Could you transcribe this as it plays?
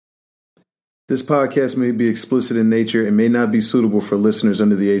This podcast may be explicit in nature and may not be suitable for listeners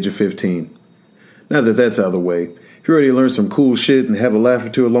under the age of 15. Now that that's out of the way, if you're ready to learn some cool shit and have a laugh or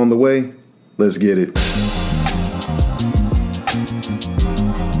two along the way, let's get it.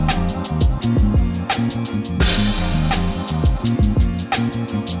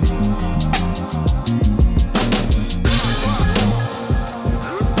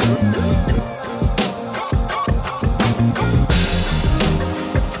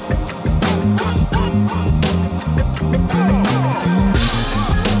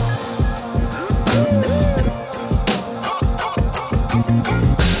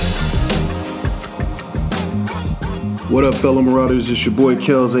 What up, fellow Marauders? It's your boy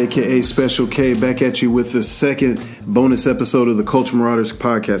Kells, a.k.a. Special K, back at you with the second bonus episode of the Culture Marauders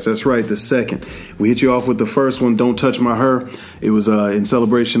podcast. That's right, the second. We hit you off with the first one, Don't Touch My Her. It was in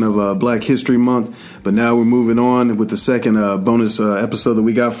celebration of Black History Month, but now we're moving on with the second bonus episode that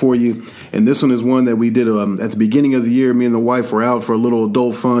we got for you. And this one is one that we did at the beginning of the year. Me and the wife were out for a little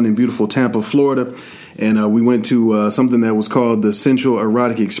adult fun in beautiful Tampa, Florida. And we went to something that was called the Sensual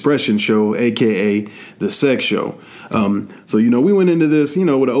Erotic Expression Show, a.k.a. the S.E.X Show. So, we went into this, with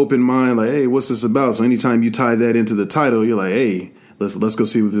an open mind, like, hey, what's this about? So anytime you tie that into the title, you're like, hey, let's go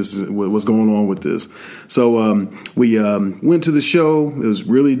see what this is, what's going on with this. So we went to the show. It was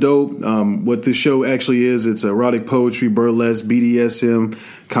really dope. What this show actually is, it's erotic poetry, burlesque, BDSM,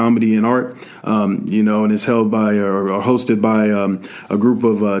 comedy, and art. And it's held by or hosted by a group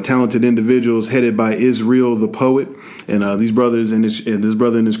of talented individuals headed by Israel the poet. And these brothers and this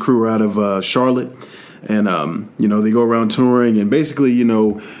brother and his crew are out of Charlotte. And, they go around touring and basically,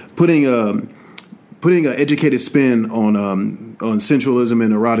 putting an educated spin on sensualism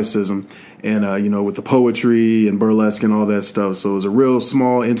and eroticism and, with the poetry and burlesque and all that stuff. So it was a real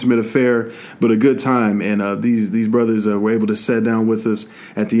small, intimate affair, but a good time. And these brothers were able to sit down with us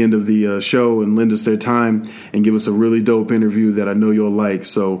at the end of the show and lend us their time and give us a really dope interview that I know you'll like.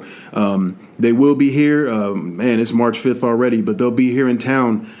 So they will be here. It's March 5th already, but they'll be here in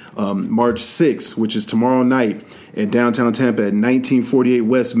town March 6th, which is tomorrow night in downtown Tampa at 1948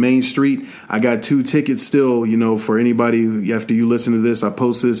 West Main Street. I got 2 tickets still, for anybody. After you listen to this, I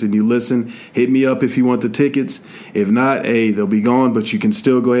post this and you listen, hit me up if you want the tickets. If not, they'll be gone, but you can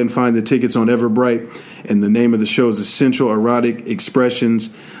still go ahead and find the tickets on Everbright. And the name of the show is Essential Erotic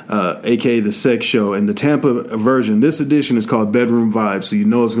Expressions, aka the S.E.X Show. And the Tampa version, this edition is called Bedroom Vibes, so you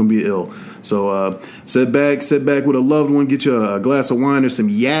know it's going to be ill. So sit back with a loved one, get you a glass of wine or some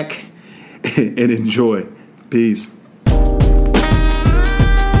yak, and enjoy. Peace.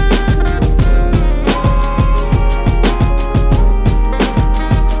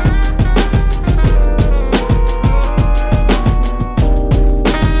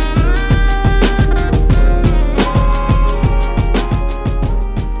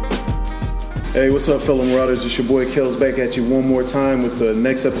 Hey, what's up, fellow Marauders? It's your boy Kells back at you one more time with the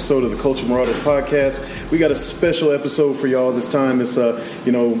next episode of the Culture Marauders podcast. We got a special episode for y'all this time. It's,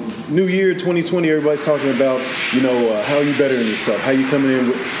 New Year 2020. Everybody's talking about, how you bettering yourself, how you coming in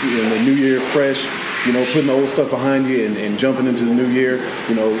with the new year fresh, putting the old stuff behind you and jumping into the new year.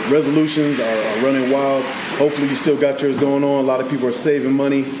 Resolutions are running wild. Hopefully you still got yours going on. A lot of people are saving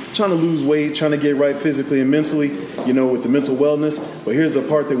money, trying to lose weight, trying to get right physically and mentally, with the mental wellness. But here's a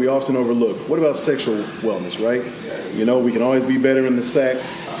part that we often overlook. What about sexual wellness, right? We can always be better in the sack.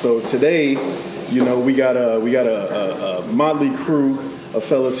 So today, we got a motley crew of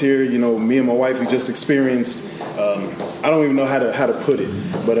fellas here. Me and my wife, we just experienced, I don't even know how to put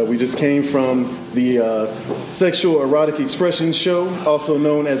it, but we just came from the Sexual Erotic Expression Show, also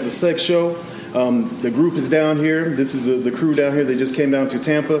known as the S.E.X Show. The group is down here. This is the crew down here. They just came down to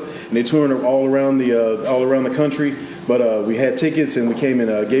Tampa, and they touring all around the country. But we had tickets, and we came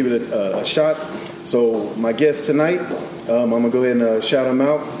and gave it a shot. So my guest tonight, I'm going to go ahead and shout him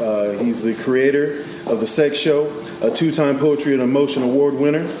out. He's the creator of the S.E.X Show, a 2-time Poetry and Emotion Award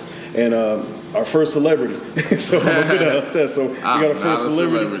winner, and our first celebrity. So we got our first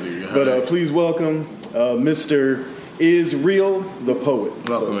celebrity. But please welcome Mr. Israel the poet.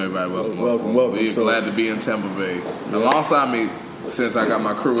 Welcome, everybody. Welcome. We're glad to be in Tampa Bay. Alongside me, since I got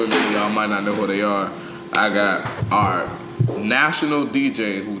my crew with me, y'all might not know who they are. I got our national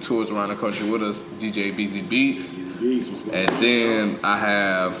DJ who tours around the country with us, DJ BZ Beats. And then I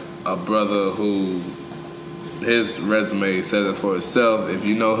have a brother who, his resume says it for itself. If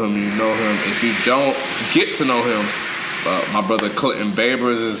you know him, you know him. If you don't get to know him, my brother Clinton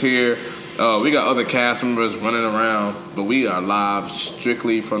Babers is here. We got other cast members running around, but we are live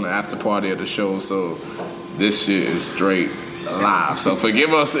strictly from the after party of the show, so this shit is straight live. So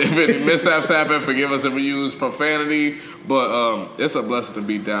forgive us if any mishaps happen. Forgive us if we use profanity. But it's a blessing to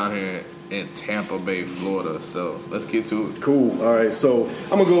be down here in Tampa Bay, Florida. So let's get to it. Cool. All right. So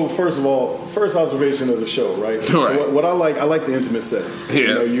I'm gonna go first observation of the show, right? Right. So what I like the intimate setting. Yeah.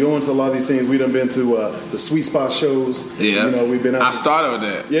 You know, you go into a lot of these things. We done been to the Sweet Spot shows. Yeah. You know, we've been out. I started with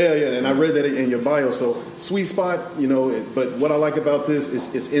that. Yeah, and I read that in your bio. So Sweet Spot, you know, but what I like about this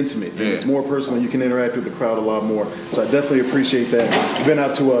is it's intimate. Yeah. It's more personal. You can interact with the crowd a lot more. So I definitely appreciate that. We've been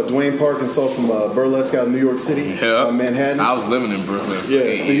out to Duane Park and saw some burlesque out in New York City, Manhattan. I was living in Brooklyn for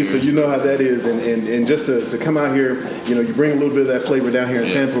 8 years. So you know how that is, and just to come out here, you know, you bring a little bit of that flavor down here in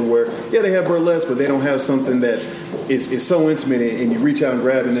Tampa, where they have burlesque, but they don't have something that's it's so intimate, and you reach out and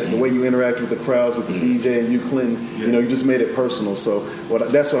grab it. The way you interact with the crowds, with the DJ and you, Clinton, you know, you just made it personal. So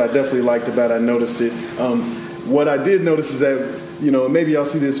that's what I definitely liked about it. I noticed it. What I did notice is that, you know, maybe y'all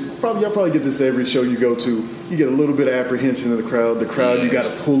see this. Y'all probably get this every show you go to. You get a little bit of apprehension of the crowd. The crowd, you got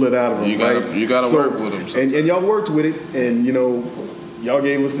to pull it out of them. You got to work with them. And y'all worked with it, and you know. Y'all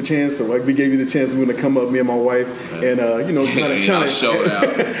gave us the chance, so like we gave you the chance. We're gonna come up, me and my wife, and you know, kind of showed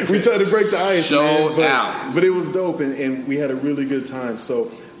out. We tried to break the ice, but it was dope, and we had a really good time.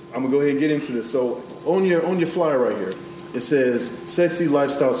 So I'm gonna go ahead and get into this. So on your flyer right here, it says Sexy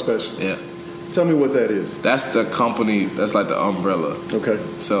Lifestyle Specialist. Yeah. Tell me what that is. That's the company. That's like the umbrella. Okay.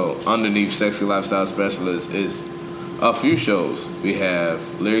 So underneath Sexy Lifestyle Specialist is a few shows. We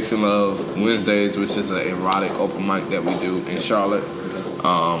have Lyrics and Love Wednesdays, which is an erotic open mic that we do in Charlotte.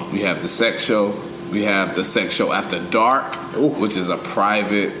 We have the Sex Show. We have the Sex Show After Dark, which is a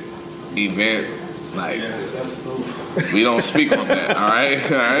private event. Like, we don't speak on that, all right?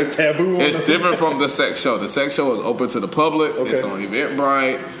 It's taboo. It's different from the Sex Show. The Sex Show is open to the public. Okay. It's on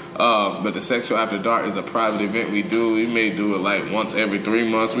Eventbrite. But the Sex Show After Dark is a private event we do. We may do it like once every 3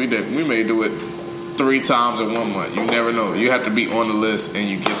 months. We may do it 3 times in 1 month. You never know. You have to be on the list and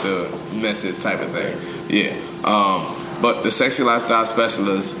you get the message type of thing. Yeah. But the Sexy Lifestyle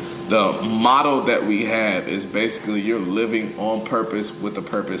Specialist, the motto that we have is basically you're living on purpose with a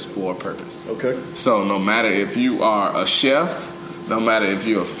purpose for a purpose. Okay. So no matter if you are a chef, no matter if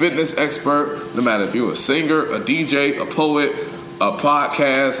you're a fitness expert, no matter if you're a singer, a DJ, a poet, a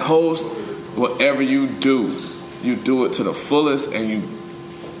podcast host, whatever you do it to the fullest and you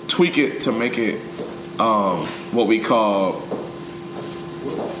tweak it to make it what we call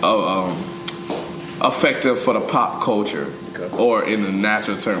effective for the pop culture, or in the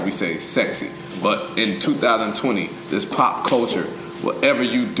natural term we say sexy. But in 2020, this pop culture, whatever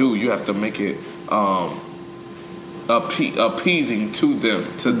you do, you have to make it appeasing to them,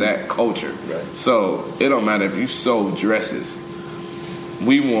 to that culture. Right. So it don't matter if you sew dresses.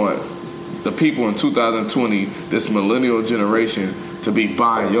 We want the people in 2020, this millennial generation, to be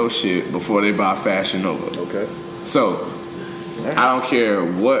buying your shit before they buy Fashion Nova. Okay. So I don't care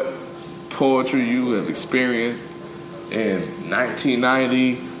what poetry you have experienced in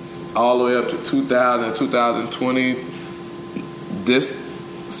 1990 all the way up to 2000, 2020, this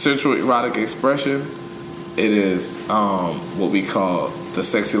sensual erotic expression, it is what we call the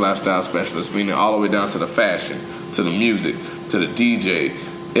Sexy Lifestyle Specialist, meaning all the way down to the fashion, to the music, to the DJ.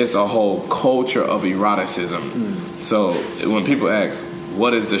 It's a whole culture of eroticism. So when people ask,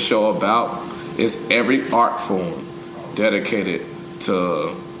 what is the show about? It's every art form dedicated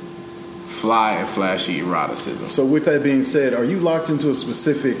to fly and flashy eroticism. So with that being said, are you locked into a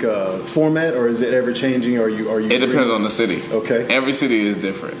specific format, or is it ever changing? Or are you? It depends on the city. Okay. Every city is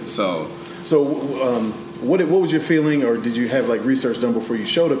different. So what was your feeling, or did you have like research done before you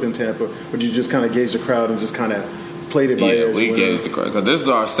showed up in Tampa, or did you just kind of gauge the crowd and just kind of played it by ear? Yeah, we gauged the crowd because this is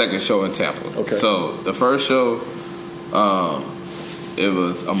our second show in Tampa. Okay. So the first show, it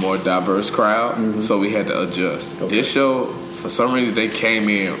was a more diverse crowd, so we had to adjust. Okay. This show, for some reason, they came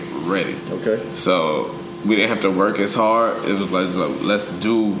in ready. Okay. So we didn't have to work as hard. It was like, let's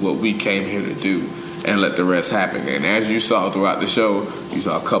do what we came here to do and let the rest happen. And as you saw throughout the show, you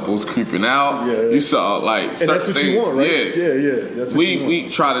saw couples creeping out. Yeah. You saw like certain that's what things. You want, right? Yeah. That's what you want. We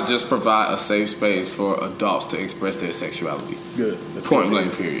try to just provide a safe space for adults to express their sexuality. Good. Point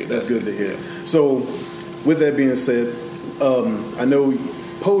blank. Period. That's good to hear. So, with that being said, I know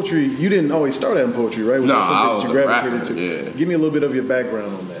poetry. You didn't always start out in poetry, right? Was that something that you gravitated to? Yeah. Give me a little bit of your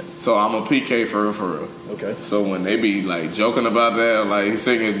background on that. So I'm a PK for real. Okay. So when they be like joking about that, like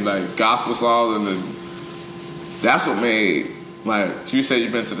singing like gospel songs, and then that's what made, like you said,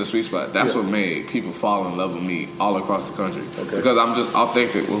 you've been to the Sweet Spot. That's what made people fall in love with me all across the country. Okay. Because I'm just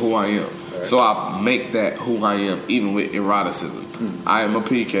authentic with who I am. Right. So I make that who I am, even with eroticism. I am a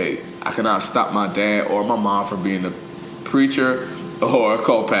PK. I cannot stop my dad or my mom from being a preacher or a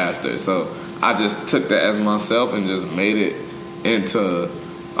co-pastor. So I just took that as myself and just made it into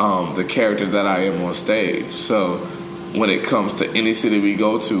the character that I am on stage. So when it comes to any city we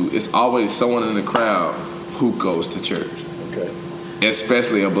go to, it's always someone in the crowd who goes to church. Okay.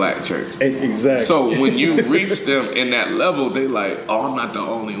 Especially a black church. Exactly. So when you reach them in that level, they like, oh, I'm not the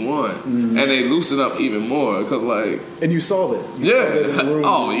only one. And they loosen up even more. Cause like, and you saw that. You saw that in the room.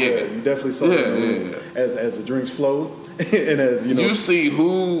 Oh, yeah. You definitely saw that in the room. As the drinks flowed. And as, you see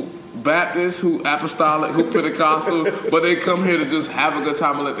who Baptist, who Apostolic, who Pentecostal, but they come here to just have a good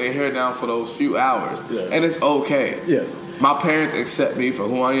time and let their hair down for those few hours. Yeah. And it's okay. Yeah. My parents accept me for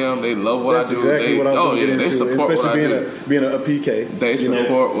who I am. They love what I do. That's exactly what I was going to get into. They support especially what I do. Being a PK. They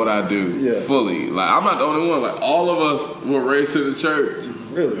support what I do fully. Like, I'm not the only one. Like, all of us were raised to the church.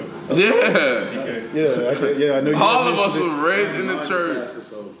 Really? Yeah. I know. All of us were raised in the church.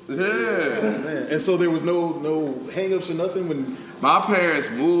 Man. And so there was no hang-ups or nothing when... My parents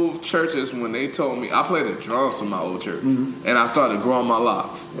moved churches when they told me... I played the drums in my old church. And I started growing my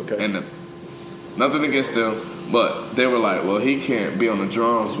locks. Okay. And nothing against them. But they were like, well, he can't be on the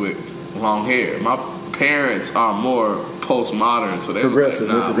drums with long hair. My parents are more postmodern, so they're progressive.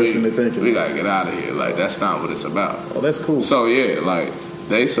 Like, they're progressive in their thinking. We gotta get out of here. Like, that's not what it's about. Oh, that's cool. So yeah, like,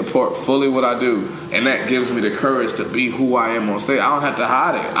 they support fully what I do, and that gives me the courage to be who I am on stage. I don't have to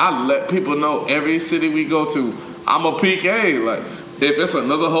hide it. I let people know every city we go to, I'm a PK. Like, if it's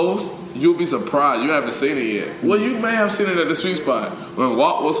another host, you'll be surprised. You haven't seen it yet. Well, you may have seen it at the Sweet Spot. When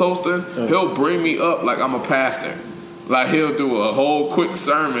Walt was hosting, he'll bring me up like I'm a pastor. Like, he'll do a whole quick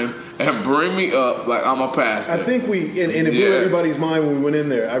sermon and bring me up like I'm a pastor. I think it blew everybody's mind when we went in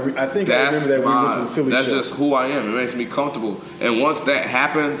there. I think I remember that when we went to the Philly That's show. just who I am. It makes me comfortable. And once that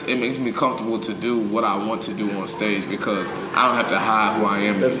happens, it makes me comfortable to do what I want to do on stage because I don't have to hide who I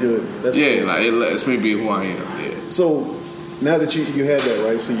am. That's good. That's cool. Like, it lets me be who I am. Yeah. So, now that you had that,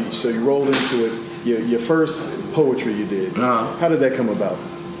 right? So you rolled into it. Your first poetry you did. How did that come about?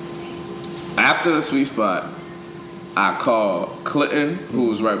 After the Sweet Spot, I called Clinton, who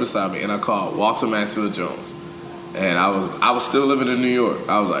was right beside me, and I called Walter Maxfield Jones. And I was still living in New York.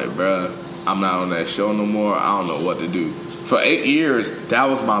 I was like, bruh, I'm not on that show no more. I don't know what to do. For 8 years, that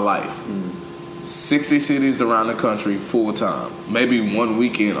was my life. 60 cities around the country, full time. Maybe one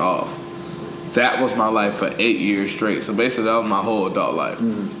weekend off. That was my life for 8 years straight. So basically, that was my whole adult life.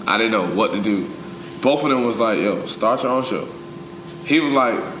 I didn't know what to do. Both of them was like, yo, start your own show. He was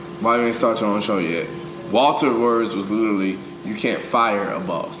like, why you ain't start your own show yet? Walter's words was literally, you can't fire a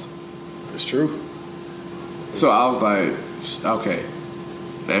boss. It's true. So I was like, okay,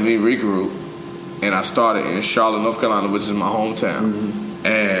 let me regroup. And I started in Charlotte, North Carolina, which is my hometown.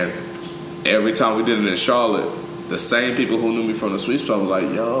 And every time we did it in Charlotte, the same people who knew me from the Sweet Spot was like,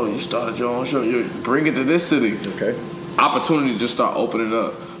 yo, you started your own show. You bring it to this city. Okay. Opportunity just start opening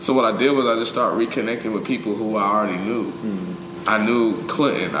up. So what I did was I just started reconnecting with people who I already knew. I knew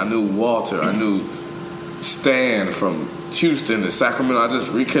Clinton. I knew Walter. I knew Stan from Houston to Sacramento. I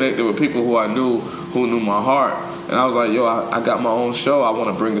just reconnected with people who I knew, who knew my heart. And I was like, yo, I got my own show. I want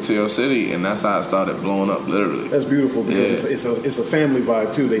to bring it to your city. And that's how it started blowing up, literally. That's beautiful because it's a family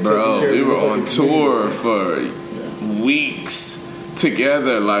vibe, too. They take care of it. We were on tour for weeks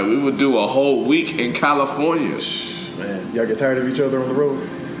together. Like, we would do a whole week in California. Man, y'all get tired of each other on the road?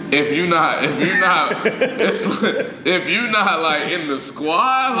 If you're not like in the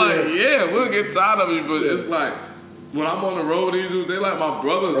squad, like we'll get tired of you. But it's like when I'm on the road, these dudes, they like my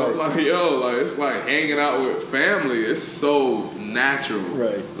brothers. Right. I'm like, yo, like it's like hanging out with family. It's so natural.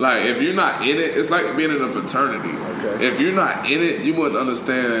 Right. Like if you're not in it, it's like being in a fraternity. Okay. If you're not in it, you wouldn't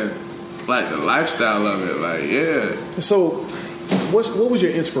understand like the lifestyle of it. Like So, what was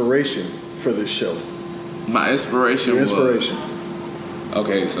your inspiration for this show? My inspiration was.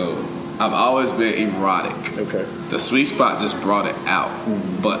 Okay, so I've always been erotic. Okay. The Sweet Spot just brought it out.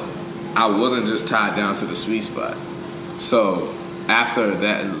 But I wasn't just tied down to the Sweet Spot. So after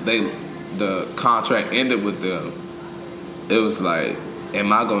that, the contract ended with them. It was like,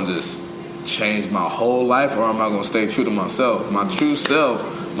 am I going to just change my whole life or am I going to stay true to myself? My true self,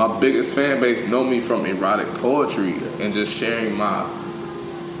 my biggest fan base know me from erotic poetry and just sharing my...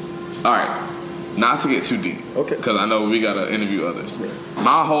 All right. Not to get too deep, because I know we gotta interview others. Right.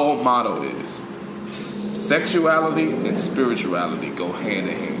 My whole motto is sexuality and spirituality go hand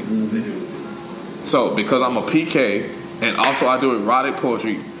in hand. So because I'm a PK and also I do erotic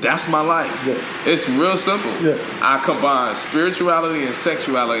poetry, that's my life. Yeah. It's real simple. Yeah. I combine spirituality and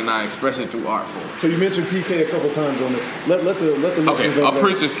sexuality and I express it through art form. So you mentioned PK a couple times on this. Let the listeners know. A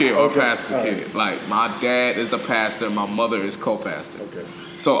preacher's kid or a pastor's kid. Like my dad is a pastor, my mother is co-pastor. Okay.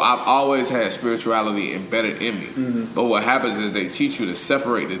 So I've always had spirituality embedded in me. But what happens is they teach you to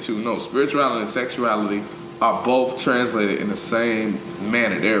separate the two. No, spirituality and sexuality are both translated in the same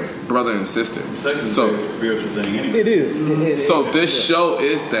manner. They're brother and sister. Sex is a spiritual thing anyway. It is. So this show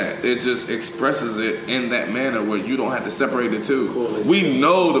is that. It just expresses it in that manner where you don't have to separate the two. Cool. We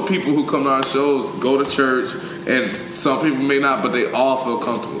know the people who come to our shows go to church, and some people may not, but they all feel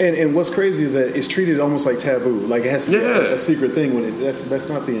comfortable. And what's crazy is that it's treated almost like taboo. Like it has to be a secret thing when that's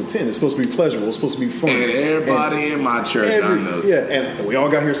not the intent. It's supposed to be pleasurable. It's supposed to be fun. And everybody in my church, I know. Yeah, and we all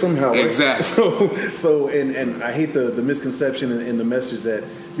got here somehow. Right? Exactly. So and I hate the misconception and the message that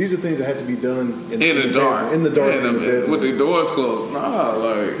these are things that have to be done in the dark. In the dark. With the doors closed. Nah,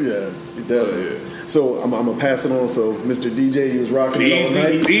 like. Yeah, definitely. Yeah. So I'm going to pass it on. So Mr. DJ, he was rocking it all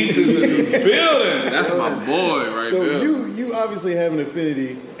night. Beats is in the building. That's my boy right there. So you obviously have an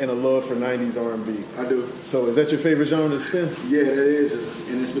affinity and a love for 90s R&B. I do. So is that your favorite genre to spin? Yeah, that is.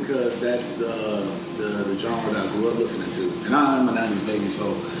 And it's because that's the genre that I grew up listening to. And I'm a 90s baby,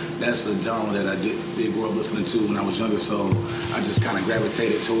 so that's the genre that I did grow up listening to when I was younger. So I just kind of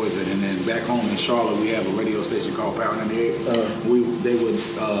gravitated towards it. And then back home in Charlotte, we have a radio station called Power 98. They would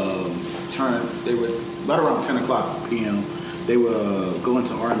about around 10 o'clock p.m. They would go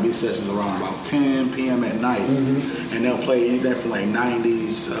into R&B sessions around about 10 p.m. at night, and they'll play anything from like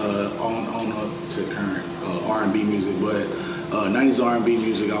 90s on up to current R&B music. But 90s R&B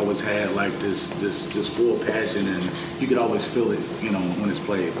music always had like this full passion, and you could always feel it, when it's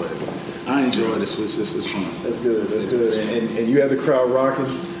played. But I enjoy it. It's fun. That's good. That's good. And you have the crowd rocking.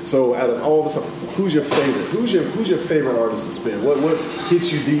 So out of all the stuff, who's your favorite? Who's your favorite artist to spin? What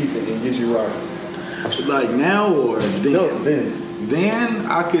hits you deep and gets you rocking? Like now or then? No, then. Then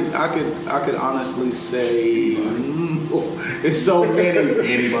I could honestly say it's so many.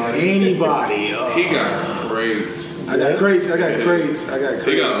 Anybody. He got crazy. I got crazy.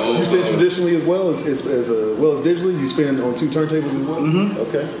 He got you spin traditionally as well as digitally. You spin on two turntables as well. Mm-hmm.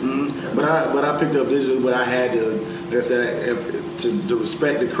 Okay. Mm-hmm. But I picked up digitally. But I had to, like I said, to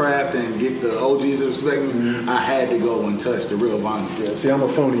respect the craft and get the OGs to respect me. I had to go and touch the real vinyl. Yeah. See, I'm a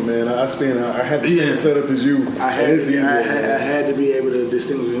phony, man. I had the same setup as you. I had to be able to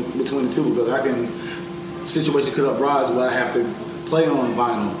distinguish between the two because situation could uprise where I have to play on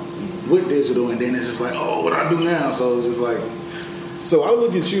vinyl with digital, and then it's just like, oh, what do I do now? So it's just like. So I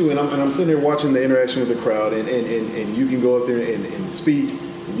look at you, and I'm sitting there watching the interaction with the crowd, and you can go up there and speak,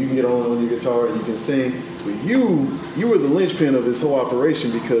 and you can get on your guitar, and you can sing. But you were the linchpin of this whole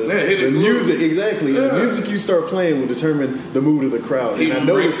operation because the music, the music you start playing will determine the mood of the crowd. And I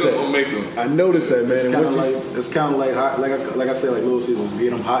noticed that. I noticed that, man. It's kind of like I said, like Little Caesars,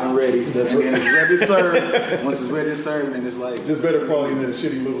 get them hot and ready. That's right. And it's ready to serve. Once it's ready to serve, then it's like just better quality than a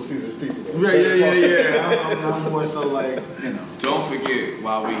shitty Little Caesars pizza. Right? Yeah. I'm more so like Don't forget,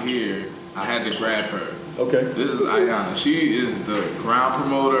 while we here, I had to grab her. Okay. This is Ayana. She is the ground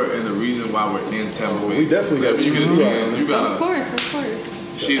promoter and the reason why we're in Tampa Bay. We definitely got you get a chance. You gotta. Of course.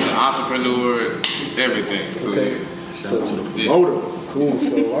 She's an entrepreneur, everything. So, okay. Shout out to the promoter. Cool.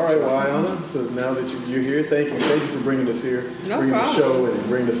 So, all right, well, Ayana, so now that you're here, thank you for bringing us here, bringing the show and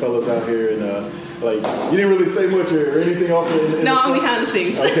bringing the fellas out here. And you didn't really say much or anything off the. No, I'm behind the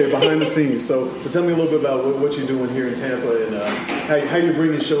scenes. Okay, behind the scenes. So tell me a little bit about what you're doing here in Tampa and how you're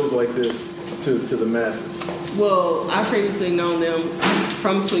bringing shows like this to the masses. Well, I previously known them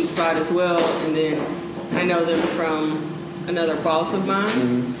from Sweet Spot as well, and then I know them from another boss of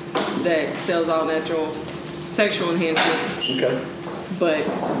mine that sells all natural sexual enhancements. Okay. But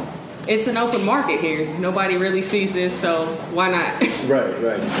it's an open market here. Nobody really sees this, so why not? Right.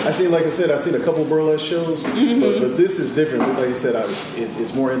 I seen a couple burlesque shows, but this is different. Like you said,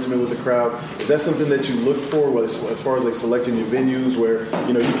 it's more intimate with the crowd. Is that something that you look for as far as like selecting your venues where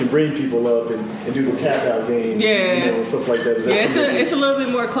you can bring people up and do the tap out game, and stuff like that? It's a little bit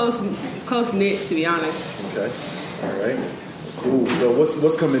more close knit, to be honest. Okay, all right. Cool. So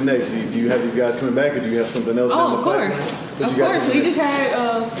what's coming next? Do you have these guys coming back, or do you have something else? Of course. We just had,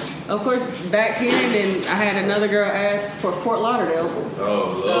 of course, back here, and then I had another girl ask for Fort Lauderdale.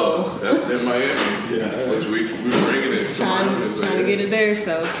 Oh, so, that's in Miami. Yeah. Which we bringing it to Trying to get it there.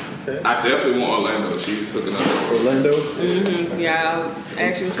 So. Okay. I definitely want Orlando. She's hooking up. Orlando. Yeah. I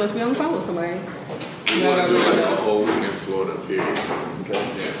actually was supposed to be on the phone with somebody. We want to do like a whole week in Florida. Period. Okay.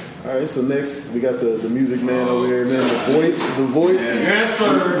 Yeah. All right, so next we got the music man over here, man. The voice. Yes,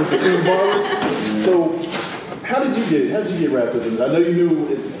 sir. The Supreme Barbers. So, how did you get wrapped up in this? I know you knew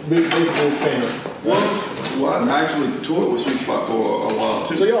basically his family. Well, I actually toured with Sweet Spot for a while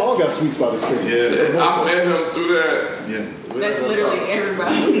too. So y'all all got Sweet Spot experience. Yeah, I met him through that. Yeah. That's literally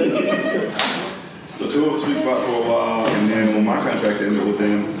everybody. So toured with Sweet Spot for a while, and then when my contract ended with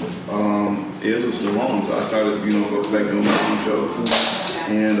them, it was still on. So I started, go back doing my own shows.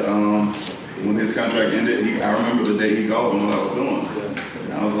 And when his contract ended, I remember the day he called and what I was doing.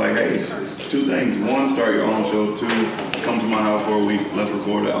 And I was like, hey, 2 things. 1, start your own show. 2, come to my house for a week. Let's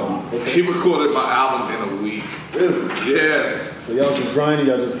record the album. He recorded my album in a week. Really? Yes. So y'all just grinding,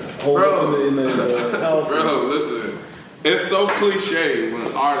 y'all just hold it in the house. Bro, listen. It's so cliche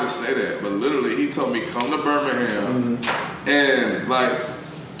when artists say that, but literally he told me come to Birmingham, and like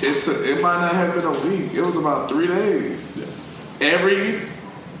it might not have been a week. It was about 3 days. Every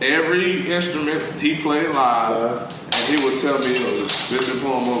instrument he played live, and he would tell me spit your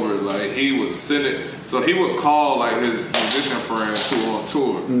poem over it. Like he would send it. So he would call like his musician friends who were on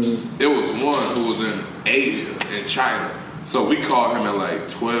tour. It was one who was in Asia, in China. So we called him at like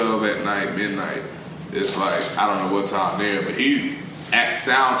 12 at night, midnight. It's like, I don't know what time there, but he's at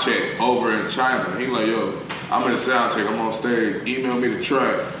sound check over in China. He's like, yo, I'm in sound check, I'm on stage, email me the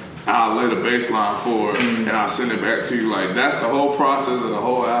track, I'll lay the bass line for it, and I'll send it back to you. Like, that's the whole process of the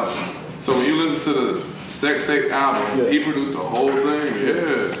whole album. So when you listen to the Sex Tape album, he produced the whole thing,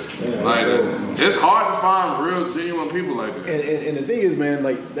 it's hard to find real, genuine people like that. And the thing is, man,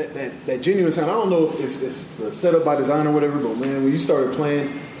 like, that genuine sound, I don't know if it's the setup by design or whatever, but, man, when you started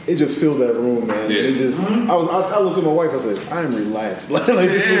playing, it just filled that room, man. Yeah. It just, I looked at my wife. I said, "I'm relaxed. Like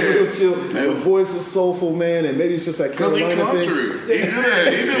this is real chill." The voice was soulful, man, and maybe it's just that Carolina thing. Because he country. He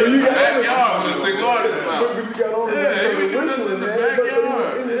did in the backyard with a cigar in his mouth. But you got on the whistling, man. But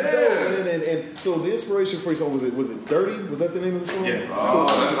it was dope, man. And so the inspiration for your song was it "Dirty"? Was that the name of the song? Yeah.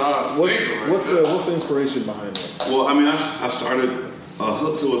 That's our single. What's the inspiration behind that? Well, I mean, I started a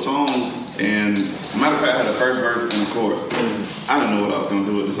hook to a song, and matter of fact, I had the first verse and the chorus. I didn't know what I was going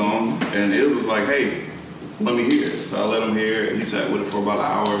to do with the song, and it was like, hey, let me hear it. So I let him hear it. He sat with it for about an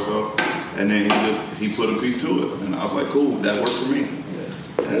hour or so, and then he put a piece to it, and I was like, cool, that worked for me.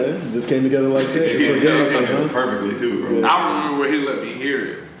 Yeah, it just came together like that. Perfectly too, bro. I remember where he let me hear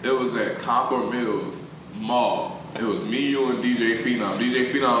it. It was at Concord Mills Mall. It was me, you, and DJ Phenom. DJ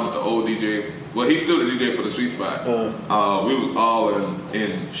Phenom was the old DJ. Well, he's still the DJ for the Sweet Spot. We was all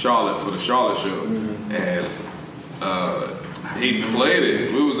in Charlotte for the Charlotte show, and he played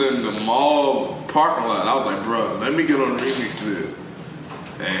it. We was in the mall parking lot. I was like, bro, let me get on the remix to this.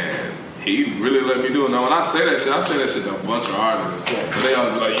 And he really let me do it. Now, when I say that shit to a bunch of artists. But they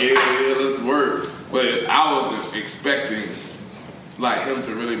all be like, yeah, let's work. But I wasn't expecting like him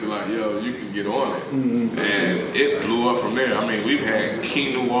to really be like, yo, you can get on it. And it blew up from there. I mean, we've had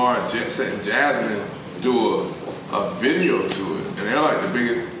King Noir, Jet Set, and Jasmine do a video to it. And they're like the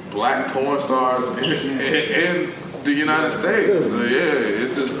biggest black porn stars in the United States. So yeah,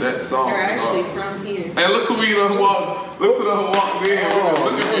 it's just that song. They're actually from here. And look who done walked in.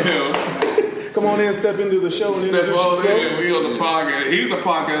 Look at him. Come on in, step into the show. And step on in. We on the podcast. He's a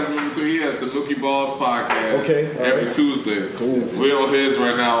podcast member too. He has the Mookie Balls podcast. Every Tuesday. Cool. We're on his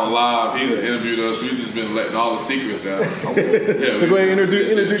right now on live. He's interviewed us. We've just been letting all the secrets out. So go ahead and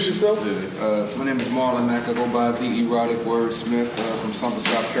introduce yourself. My name is Marlon Mack. I go by the Erotic Wordsmith from Sumter,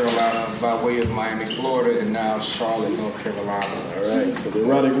 South Carolina, by way of Miami, Florida, and now Charlotte, North Carolina. All right. So the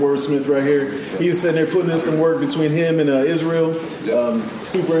Erotic Wordsmith right here. He's sitting there putting in some work between him and Israel.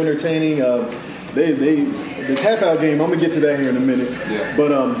 Super entertaining. The tap out game, I'm gonna get to that here in a minute.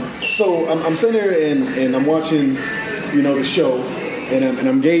 But so I'm sitting there and I'm watching, the show, and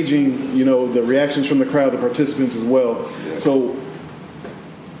I'm gauging, the reactions from the crowd, the participants as well. So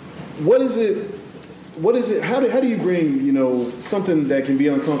what is it? How do you bring something that can be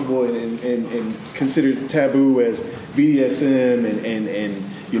uncomfortable and considered taboo as BDSM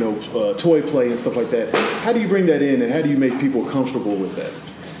and toy play and stuff like that? How do you bring that in, and how do you make people comfortable with that?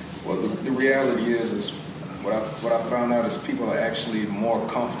 Well, the reality is what I found out is people are actually more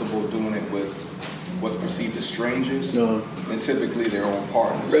comfortable doing it with what's perceived as strangers than typically their own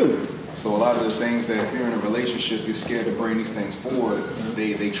partners. Really? So a lot of the things that if you're in a relationship, you're scared to bring these things forward.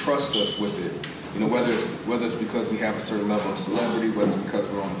 They trust us with it. Whether it's because we have a certain level of celebrity, whether it's because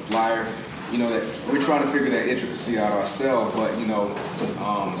we're on the flyer, that we're trying to figure that intricacy out ourselves. But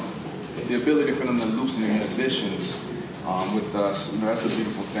the ability for them to loosen their inhibitions. With us, that's a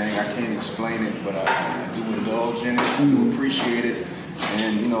beautiful thing. I can't explain it, but I do indulge in it. I do appreciate it,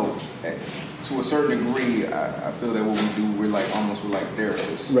 and to a certain degree, I feel that what we do, we're like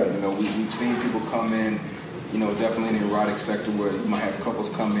therapists. Right. We've seen people come in, definitely in the erotic sector where you might have couples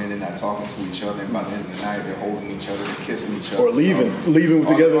come in and not talking to each other, and by the end of the night they're holding each other, they're kissing each other, or leaving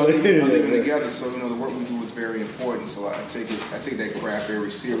together. Leaving together. So the work we do is very important. So I take that craft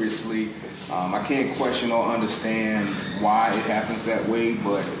very seriously. I can't question or understand why it happens that way,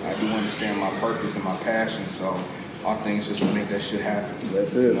 but I do understand my purpose and my passion. So all things just to make that shit happen.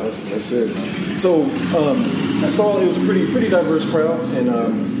 That's it. That's it. So I saw it was a pretty diverse crowd,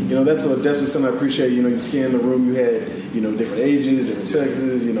 and You know, that's definitely something I appreciate. You know, you scanned the room, you had, you know, different ages, different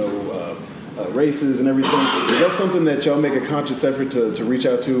sexes, you know, races and everything. Is that something that y'all make a conscious effort to reach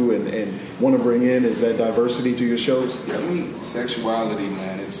out to and want to bring in? Is that diversity to your shows? Yeah, I mean, sexuality,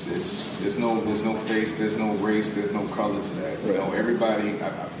 man. It's there's no face, there's no race, there's no color to that. You know, everybody,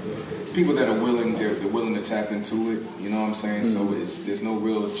 people that are willing, they're willing to tap into it. You know what I'm saying? Mm-hmm. So there's no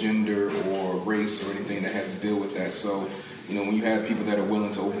real gender or race or anything that has to deal with that. So, you know, when you have people that are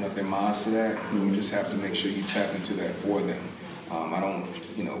willing to open up their minds to that, you just have to make sure you tap into that for them. I don't,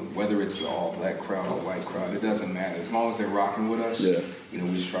 you know, whether it's all black crowd or white crowd, it doesn't matter. As long as they're rocking with us, you know,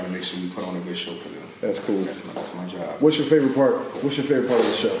 we just try to make sure we put on a good show for them. That's cool. That's my job. What's your favorite part? What's your favorite part of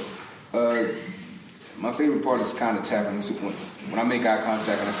the show? My favorite part is kind of tapping into when I make eye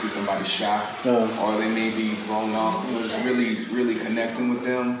contact and I see somebody shy or they may be thrown off, you know, just really connecting with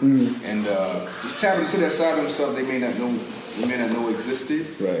them and just tapping into that side of themselves they may not know existed.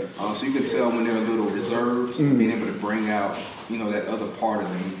 Right. So you can tell when they're a little reserved, being able to bring out, you know, that other part of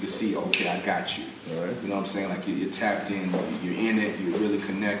them. You can see, okay, I got you. Right. You know what I'm saying? Like you're tapped in, you're in it, you're really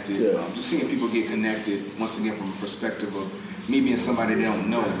connected. Yeah. Just seeing people get connected, once again, from a perspective of me being somebody they don't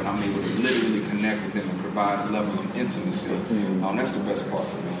know, but I'm able to literally connect with them and provide a level of intimacy. That's the best part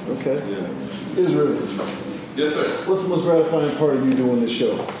for me. Okay. Yeah. Israel. Yes, sir. What's the most gratifying part of you doing this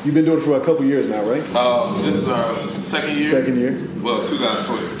show? You've been doing it for a couple years now, right? This is our second year. Second year. Well,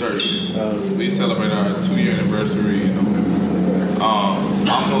 2020, we celebrate our 2-year anniversary. You know,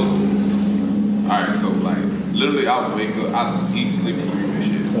 almost. All right, so like literally, I wake up, I eat, sleep, and breathe and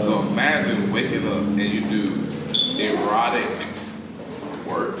shit. So imagine waking up and you do erotic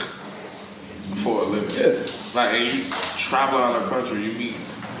work for a living. Yeah. Like, and you travel around the country, you meet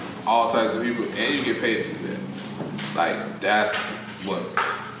all types of people, and you get paid to do that. Like, that's what,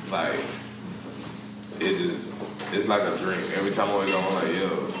 like, it's like a dream. Every time I wake up, I'm like, yo,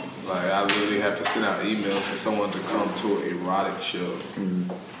 like, I literally have to send out emails for someone to come to an erotic show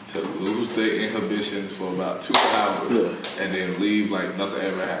to lose their inhibitions for about 2 hours and then leave like nothing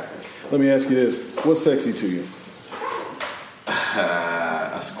ever happened. Let me ask you this. What's sexy to you?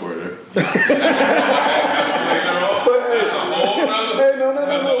 A squirter. That's a whole nother.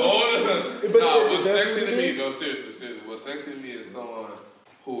 What's sexy to me, no, seriously, what's sexy to me is someone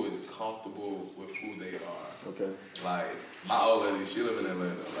who is comfortable with who they are. Okay. Like, my old lady, she live in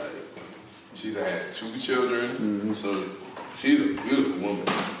Atlanta. Like, she's had 2 children, so she's a beautiful woman.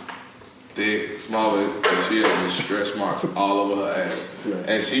 Thick, smaller, and she has stretch marks all over her ass. Yeah.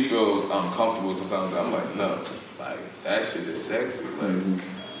 And she feels uncomfortable sometimes. I'm like, no, like, that shit is sexy. Like,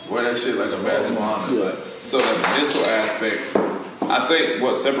 wear that shit like a badge of honor. Like, so the mental aspect, I think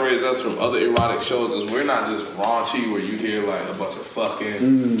what separates us from other erotic shows is we're not just raunchy where you hear like a bunch of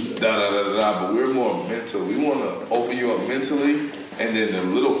fucking but we're more mental. We want to open you up mentally, and then the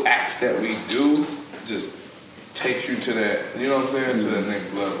little acts that we do just takes you to that, you know what I'm saying, to the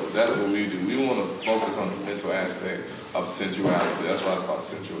next level. That's what we do. We want to focus on the mental aspect of sensuality. That's why it's called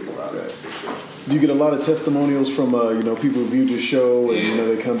sensual erotic. Do you get a lot of testimonials from people who viewed your show and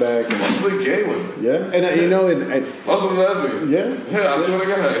they come back? And mostly gay women. Yeah, and most of them lesbians. Yeah, I swear to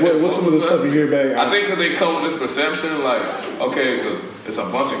God. What's some of the stuff you hear back? I think because they come with this perception, like, okay, because it's a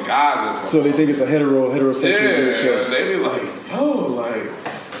bunch of guys. So they think it's a heterosexual show. And they be like, yo, like,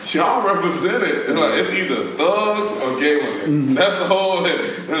 y'all represent it. It's like, it's either thugs or gay women. That's the whole. The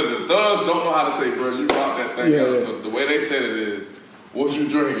thugs don't know how to say, bro, you rock that thing out. So the way they said it is, what you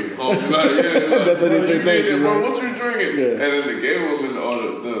drinking? Oh, like, that's how they say thank you, bro. What you drinking? Yeah. And then the gay women or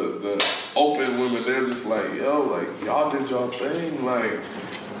the open women, they're just like, yo, like, y'all did y'all thing. Like,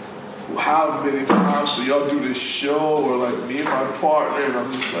 how many times do y'all do this show? Or like me and my partner, and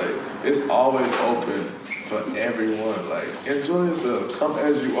I'm just like, it's always open for everyone. Like, enjoy yourself, come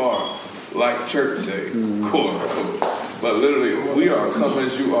as you are, like church say, quote unquote. But literally, we are come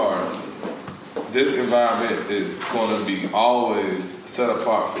as you are. This environment is going to be always set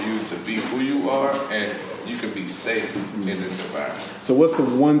apart for you to be who you are, and you can be safe in this environment. So what's the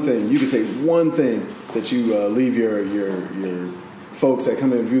one thing, you can take one thing that you leave your folks that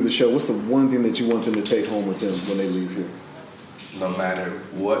come in and view the show, what's the one thing that you want them to take home with them when they leave here? No matter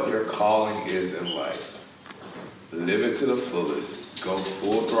what your calling is in life, live it to the fullest, go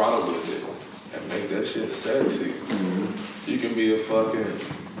full throttle with it, and make that shit sexy. You can be a fucking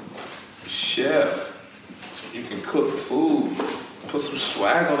chef. You can cook food. Put some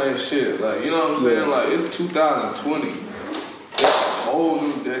swag on that shit. Like, you know what I'm saying? Like, it's 2020. It's a whole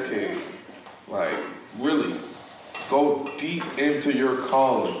new decade. Like, really, go deep into your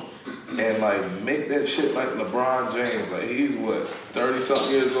calling and, like, make that shit like LeBron James. Like, he's,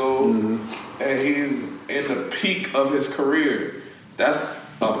 30-something years old? And he's in the peak of his career. That's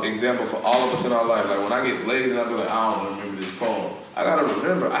example for all of us in our life. Like when I get lazy and I be like, I don't remember this poem. I gotta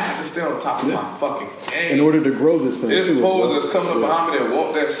remember, I have to stay on top of my fucking game. In order to grow this thing. There's poets that's coming up behind me that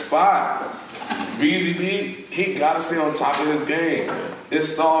walk that spot. Beezy Beats, he gotta stay on top of his game. It's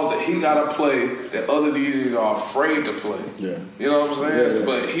songs that he gotta play that other DJs are afraid to play. Yeah. You know what I'm saying? Yeah.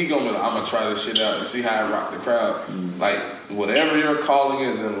 But he gonna be like, I'm gonna try this shit out and see how it rock the crowd. Like, whatever your calling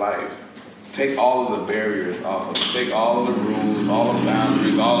is in life, take all of the barriers off of it. Take all of the rules, all the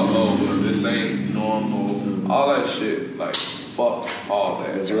boundaries, all of this ain't normal, all that shit. Like, fuck all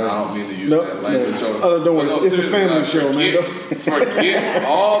that. That's right. I don't mean to use that language. So, don't worry. It's a family show, man. Forget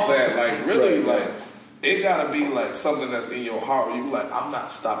all that. Like, really, like, it gotta be like something that's in your heart where you like, I'm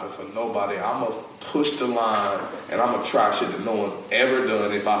not stopping for nobody. I'm gonna push the line and I'm gonna try shit that no one's ever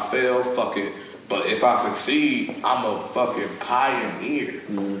done. If I fail, fuck it. But if I succeed, I'm a fucking pioneer.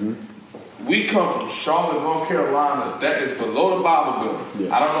 Mm-hmm. We come from Charlotte, North Carolina. That is below the Bible Belt.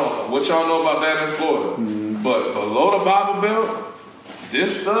 Yeah. I don't know what y'all know about that in Florida. Mm-hmm. But below the Bible Belt,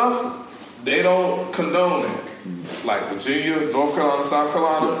 this stuff, they don't condone it. Mm-hmm. Like Virginia, North Carolina, South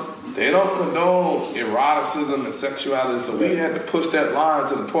Carolina, they don't condone eroticism and sexuality. So we had to push that line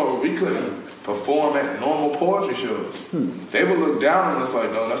to the point where we couldn't perform at normal poetry shows. They would look down on us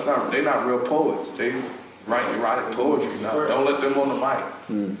like, no, they're not real poets. They write erotic poetry. No, don't let them on the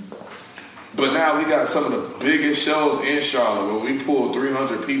mic. But now we got some of the biggest shows in Charlotte where we pull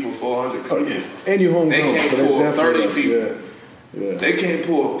 300 people, 400 people. And you homegrown. They can't pull 30 people. Yeah. They can't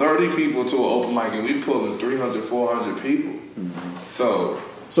pull 30 people to an open mic, and we pulling 300, 400 people. So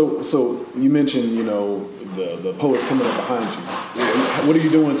you mentioned, the poets coming up behind you. Yeah. What are you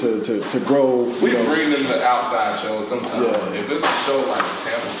doing to grow? We bring them to outside shows sometimes. Yeah. If it's a show like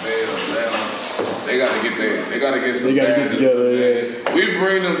Tampa Bay or Atlanta, they gotta get some. They gotta get together. Yeah. We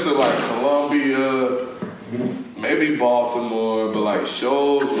bring them to like Columbia, maybe Baltimore, but like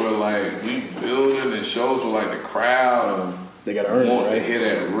shows where like we building and shows where like the crowd. They gotta earn it, right? They hear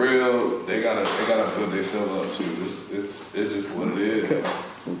that real. They gotta build themselves up too. It's just what it is. Okay.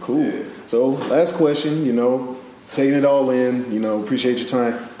 Well, cool. Yeah. So last question. Taking it all in. Appreciate your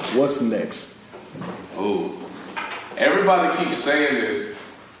time. What's next? Oh, everybody keeps saying this.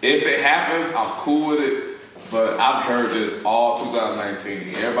 If it happens, I'm cool with it. But I've heard this all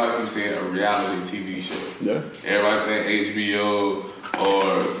 2019. Everybody keeps saying a reality TV show. Yeah. Everybody's saying HBO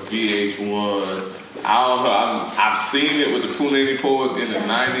or VH1. I don't know. I've seen it with the Punani Poets in the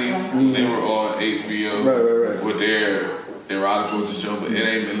 90s when they were on HBO with their erotic poetry show, but it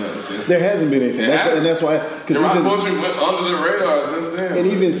ain't been nothing since. There hasn't been anything. That's why. Erotic poetry went under the radar since then. And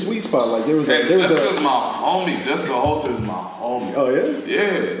even Sweet Spot, like there was Jessica's my homie. Jessica Holter is my homie. Oh yeah?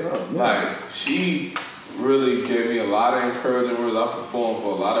 Yeah. Oh, like she really gave me a lot of encouragement words. I performed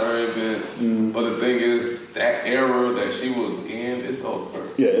for a lot of her events. But the thing is, that era that she was in, it's over.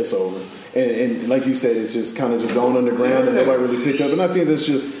 Yeah, it's over. And like you said, it's just kind of just going underground and nobody really picked up. And I think that's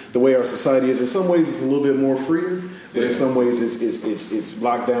just the way our society is. In some ways, it's a little bit more freer, but in some ways, it's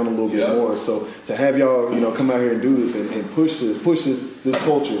locked down a little bit more. So to have y'all, come out here and do this and push this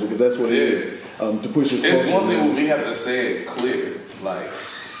culture, because that's what it is. To push this culture. It's one thing when we have to say it clear, like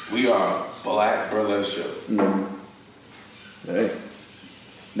we are a black burlesque show. Hey,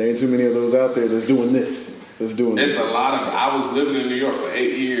 there ain't too many of those out there that's doing this. It's a lot of. I was living in New York for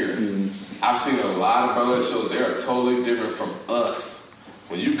 8 years. I've seen a lot of burlesque shows. They are totally different from us.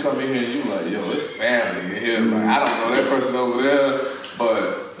 When you come in here, you like, yo, it's family in here. Like, I don't know that person over there,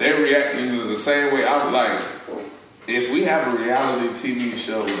 but they're reacting to the same way. I'm like, if we have a reality TV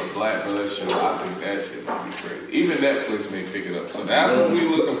show with a black burlesque show, I think that shit might be crazy. Even Netflix may pick it up. So that's what we're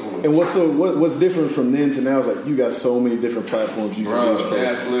looking for. And what's different from then to now is like you got so many different platforms you can use.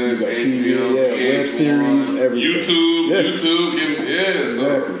 Netflix, HBO, web series, everything. YouTube,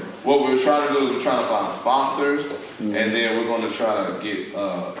 exactly. What we're trying to do is we're trying to find sponsors, and then we're going to try to get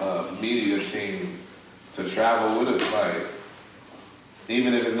a media team to travel with us. Like,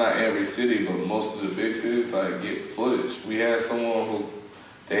 even if it's not every city, but most of the big cities, like, get footage. We had someone who,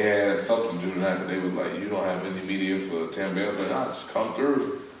 they had something to do tonight, but they was like, you don't have any media for Tampa, but nah, just come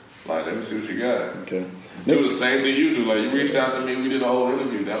through. Like, let me see what you got. Okay. Do the same thing you do. Like, you reached out to me, we did a whole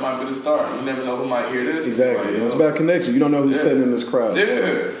interview. That might be the start. You never know who might hear this. Exactly. Like, it's about connection. You don't know who's sitting in this crowd.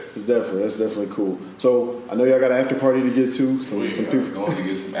 Yeah. So that's definitely cool. So I know y'all got an after party to get to. Some people going to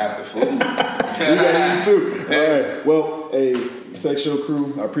get some after food. We got eat too. All right. Well, S.E.X Show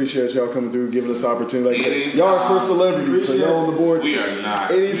crew, I appreciate y'all coming through, giving us the opportunity. Like, y'all are first celebrities, so y'all on the board. We are not.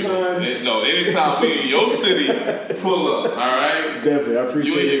 Anytime we in your city, pull up, all right? Definitely, I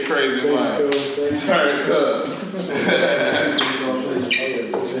appreciate it. You and your crazy mind. Turn up.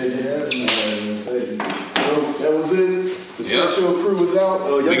 That was it. Central Crew is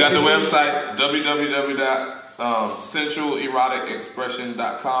out. We got the website,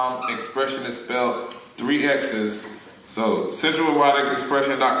 www.centraleroticexpression.com. Expression is spelled 3 X's. So,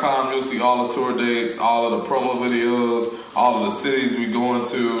 centraleroticexpression.com, you'll see all the tour dates, all of the promo videos, all of the cities we're going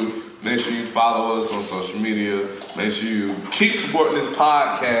to. Make sure you follow us on social media. Make sure you keep supporting this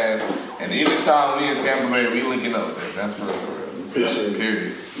podcast. And anytime we in Tampa Bay, we linking up with it. That's for real. Appreciate it.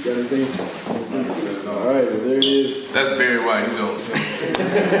 Period. You got anything? All right, well, there it is. That's Barry White. He's doing. You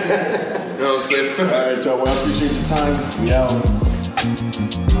know what I'm saying? All right, y'all. Well, I appreciate your time. We out.